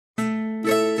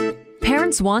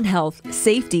Parents want health,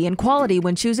 safety, and quality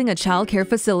when choosing a child care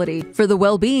facility. For the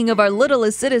well-being of our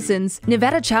littlest citizens,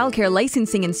 Nevada Child Care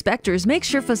licensing inspectors make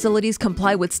sure facilities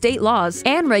comply with state laws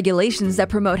and regulations that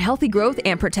promote healthy growth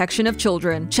and protection of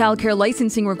children. Child care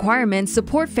licensing requirements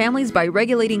support families by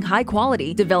regulating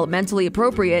high-quality, developmentally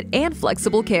appropriate, and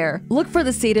flexible care. Look for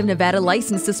the State of Nevada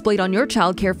license displayed on your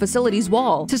child care facility's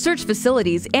wall. To search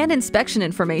facilities and inspection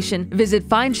information, visit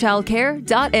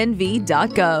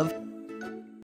findchildcare.nv.gov.